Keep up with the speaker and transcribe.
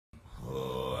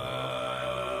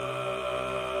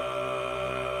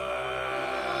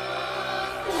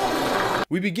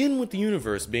We begin with the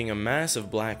universe being a mass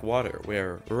of black water,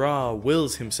 where Ra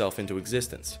wills himself into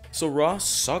existence. So Ra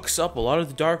sucks up a lot of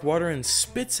the dark water and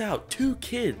spits out 2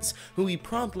 kids, who he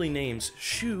promptly names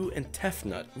Shu and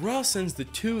Tefnut. Ra sends the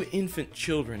 2 infant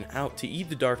children out to eat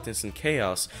the darkness and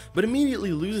chaos, but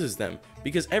immediately loses them,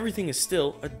 because everything is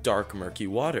still a dark, murky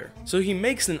water. So he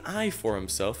makes an eye for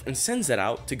himself and sends it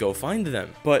out to go find them.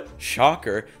 But,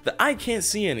 shocker, the eye can't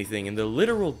see anything in the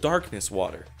literal darkness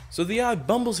water. So the eye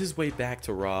bumbles his way back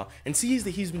to Ra and sees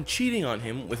that he's been cheating on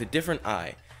him with a different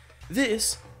eye.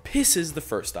 This pisses the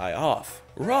first eye off.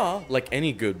 Ra, like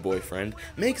any good boyfriend,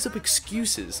 makes up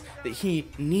excuses that he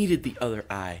needed the other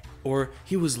eye, or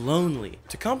he was lonely.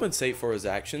 To compensate for his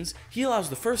actions, he allows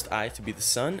the first eye to be the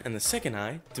sun and the second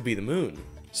eye to be the moon.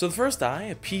 So the first eye,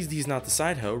 appeased he's not the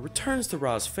side hoe, returns to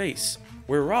Ra's face,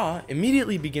 where Ra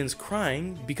immediately begins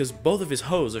crying because both of his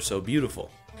hoes are so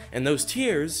beautiful. And those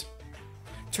tears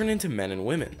turn into men and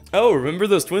women. Oh, remember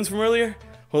those twins from earlier?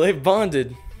 Well, they've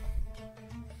bonded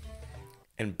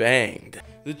and banged.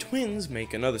 The twins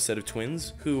make another set of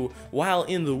twins who, while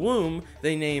in the womb,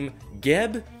 they name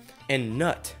Geb and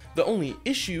Nut. The only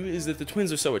issue is that the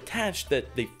twins are so attached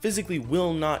that they physically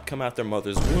will not come out their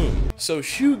mother's womb. So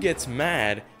Shu gets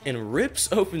mad and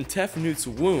rips open Tefnut's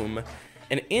womb,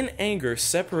 and in anger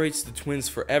separates the twins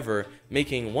forever,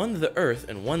 making one the earth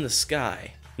and one the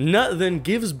sky. Nut then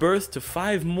gives birth to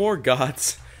 5 more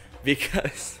gods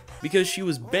because she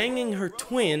was banging her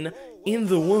twin in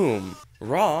the womb.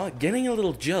 Ra, getting a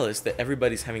little jealous that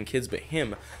everybody's having kids but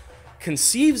him,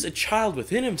 conceives a child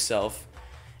within himself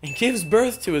and gives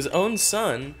birth to his own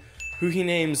son, who he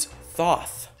names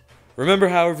Thoth. Remember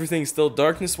how everything's still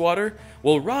darkness water?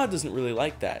 Well, Ra doesn't really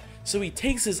like that, so he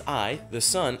takes his eye, the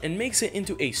sun, and makes it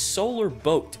into a solar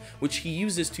boat, which he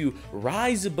uses to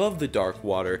rise above the dark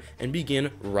water and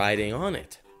begin riding on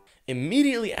it.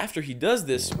 Immediately after he does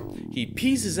this, he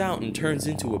pieces out and turns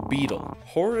into a beetle.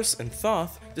 Horus and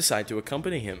Thoth decide to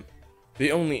accompany him.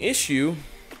 The only issue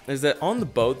is that on the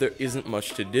boat there isn't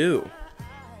much to do.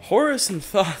 Horus and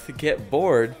Thoth get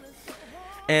bored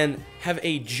and have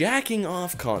a jacking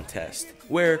off contest,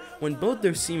 where when both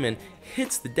their semen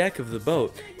hits the deck of the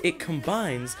boat, it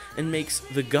combines and makes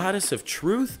the goddess of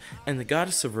truth and the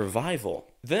goddess of revival.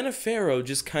 Then a pharaoh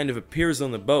just kind of appears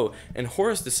on the boat, and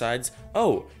Horus decides,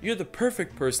 oh, you're the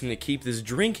perfect person to keep this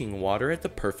drinking water at the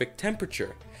perfect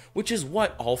temperature, which is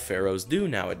what all pharaohs do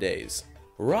nowadays.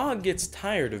 Ra gets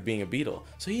tired of being a beetle,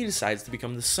 so he decides to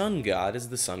become the sun god as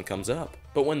the sun comes up.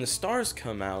 But when the stars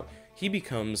come out, he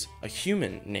becomes a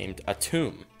human named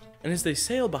Atum. And as they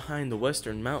sail behind the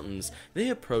western mountains, they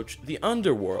approach the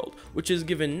underworld, which is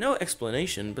given no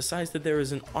explanation besides that there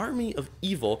is an army of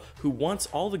evil who wants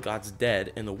all the gods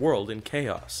dead and the world in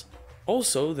chaos.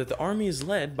 Also, that the army is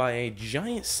led by a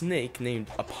giant snake named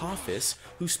Apophis,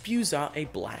 who spews out a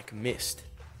black mist.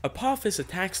 Apophis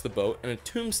attacks the boat, and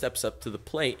Atum steps up to the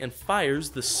plate and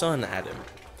fires the sun at him.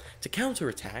 To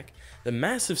counterattack, the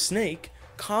massive snake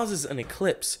causes an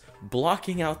eclipse,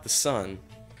 blocking out the sun.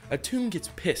 Atum gets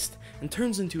pissed and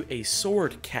turns into a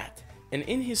sword cat, and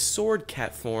in his sword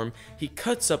cat form, he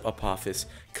cuts up Apophis,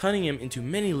 cutting him into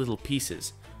many little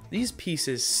pieces. These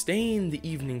pieces stain the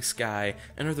evening sky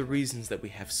and are the reasons that we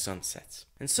have sunsets.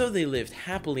 And so they lived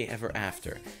happily ever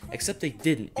after, except they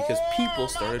didn't because people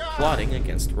started plotting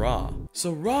against Ra.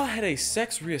 So Ra had a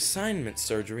sex reassignment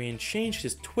surgery and changed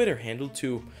his Twitter handle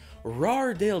to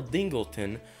Rardale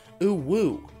Dingleton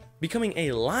Uwu, becoming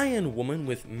a lion woman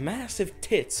with massive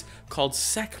tits called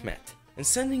Sekhmet, and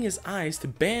sending his eyes to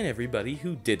ban everybody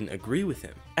who didn't agree with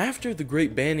him. After the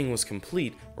great banning was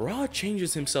complete, Ra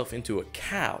changes himself into a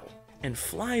cow and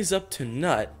flies up to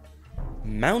Nut,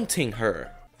 mounting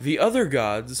her. The other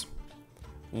gods,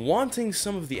 wanting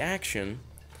some of the action,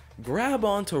 grab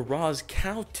onto Ra's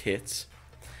cow tits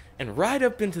and ride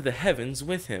up into the heavens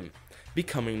with him,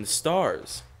 becoming the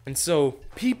stars. And so,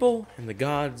 people and the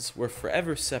gods were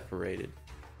forever separated.